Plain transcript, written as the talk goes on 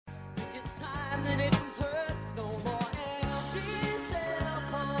minute was hurt, no more empty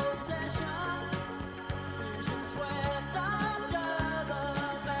self-possession. Vision swept under the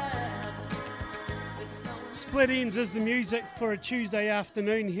mat. It's no Split Ends is the music for a Tuesday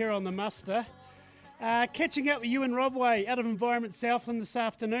afternoon here on the Muster. Catching up with Ewen Rodway out of Environment Southland this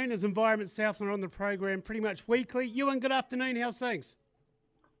afternoon, as Environment Southland are on the program pretty much weekly. Ewen, good afternoon. How's things?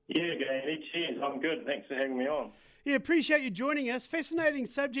 Yeah, Gary. Cheers. I'm good. Thanks for having me on. Yeah, appreciate you joining us. Fascinating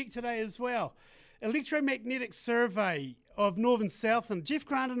subject today as well. Electromagnetic survey of Northern Southland. Jeff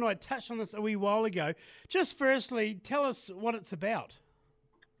Grant and I touched on this a wee while ago. Just firstly, tell us what it's about.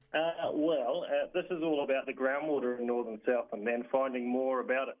 This is all about the groundwater in Northern Southland and finding more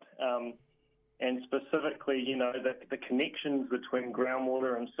about it. And specifically, the connections between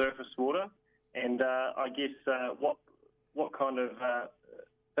groundwater and surface water, and I guess what kind of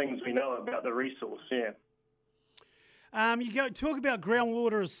things we know about the resource. Yeah. You talk about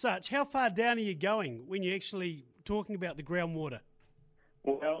groundwater as such. How far down are you going when you're actually talking about the groundwater?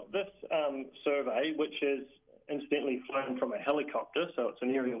 Well, this survey, which is incidentally flown from a helicopter, so it's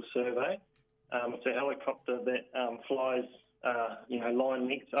an aerial survey. It's a helicopter that flies, line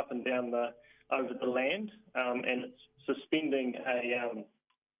lengths up and down over the land, and it's suspending a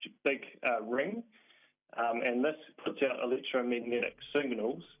big ring, and this puts out electromagnetic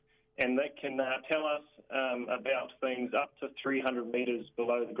signals, and that can tell us about things up to 300 metres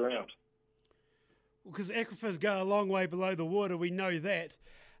below the ground. Well, because aquifers go a long way below the water, we know that.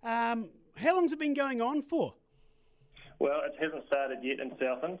 How long's it been going on for? Well, it hasn't started yet in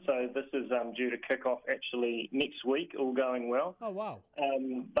Southland, so this is due to kick off actually next week, all going well. Oh, wow.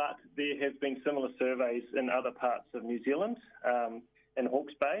 But there have been similar surveys in other parts of New Zealand, in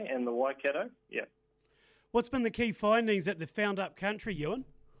Hawke's Bay and the Waikato. Yeah. What's been the key findings that they've found up country, Ewen?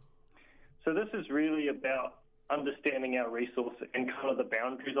 So this is really about understanding our resource and kind of the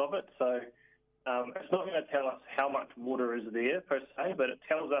boundaries of it. So it's not going to tell us how much water is there per se, but it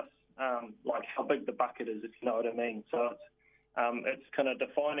tells us like how big the bucket is, if you know what I mean. So it's kind of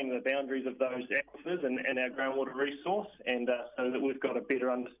defining the boundaries of those aquifers and our groundwater resource, and so that we've got a better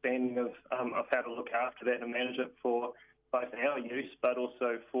understanding of how to look after that and manage it for both our use, but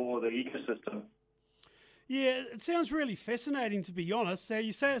also for the ecosystem. Yeah, it sounds really fascinating, to be honest. So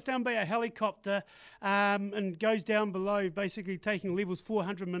you say it's done by a helicopter and goes down below, basically taking levels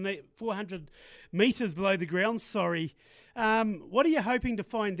 400 metres below the ground, What are you hoping to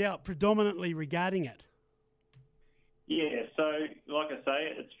find out predominantly regarding it? Yeah, so like I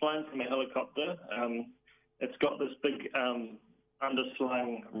say, it's flown from a helicopter. It's got this big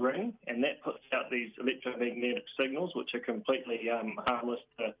underslung ring, and that puts out these electromagnetic signals, which are completely harmless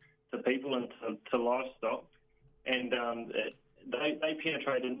to people and to livestock, and they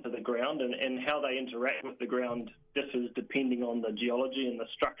penetrate into the ground, and how they interact with the ground differs depending on the geology and the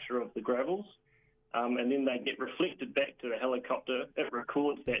structure of the gravels, and then they get reflected back to the helicopter. It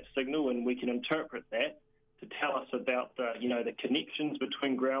records that signal, and we can interpret that to tell us about the connections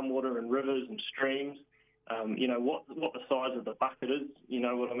between groundwater and rivers and streams. What the size of the bucket is, you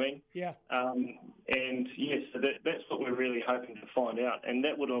know what I mean? Yeah. And yes, so that's what we're really hoping to find out, and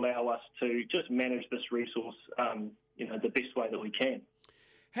that would allow us to just manage this resource, the best way that we can.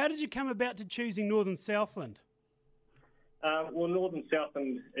 How did you come about to choosing Northern Southland? Well, Northern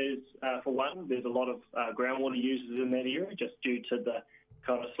Southland is, for one, there's a lot of groundwater users in that area, just due to the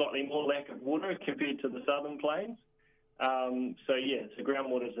kind of slightly more lack of water compared to the southern plains. So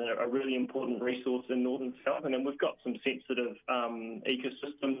groundwater is a really important resource in Northern Southland, and we've got some sensitive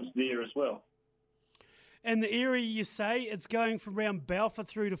ecosystems there as well. And the area, you say, it's going from around Balfour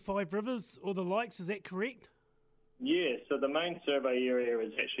through to Five Rivers or the likes, is that correct? Yeah, so the main survey area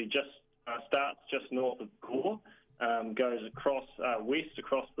is actually starts just north of Gore, goes across west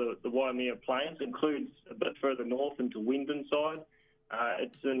across the Waimea Plains, includes a bit further north into Wendon side.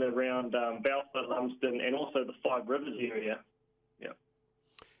 It's in around Balfour, Lumsden, and also the Five Rivers area. Yeah.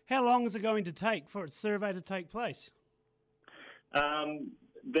 How long is it going to take for its survey to take place?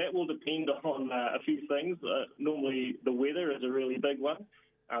 That will depend on a few things. Normally, the weather is a really big one.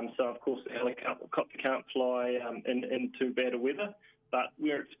 So, of course, the helicopter can't fly in too bad a weather, but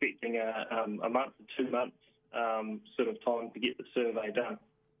we're expecting a month or 2 months sort of time to get the survey done.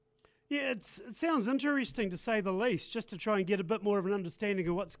 Yeah, it sounds interesting to say the least, just to try and get a bit more of an understanding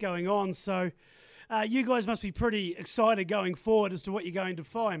of what's going on. So you guys must be pretty excited going forward as to what you're going to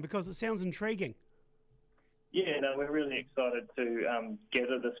find, because it sounds intriguing. Yeah, no, we're really excited to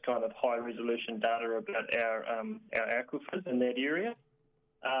gather this kind of high-resolution data about our aquifers in that area.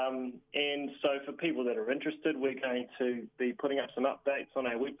 And so for people that are interested, we're going to be putting up some updates on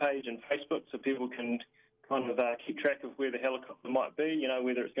our webpage and Facebook so people can kind of keep track of where the helicopter might be,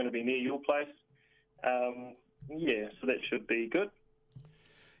 whether it's going to be near your place. Yeah, so that should be good.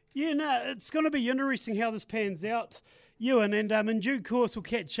 Yeah, no, it's going to be interesting how this pans out, Ewan, and in due course we'll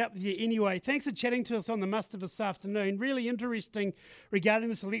catch up with you anyway. Thanks for chatting to us on the muster this afternoon. Really interesting regarding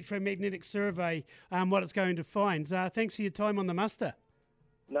this electromagnetic survey, what it's going to find. Thanks for your time on the muster.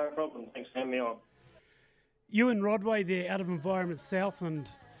 No problem. Thanks for having me on. Ewen Rodway there out of Environment Southland.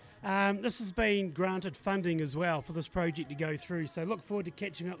 This has been granted funding as well for this project to go through, so look forward to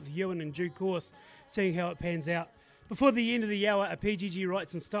catching up with Ewen in due course, seeing how it pans out. Before the end of the hour, a PGG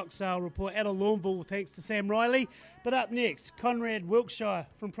Rights and Stock Sale report out of Lawnville thanks to Sam Riley. But up next, Conrad Wilkshire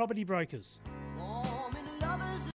from Property Brokers.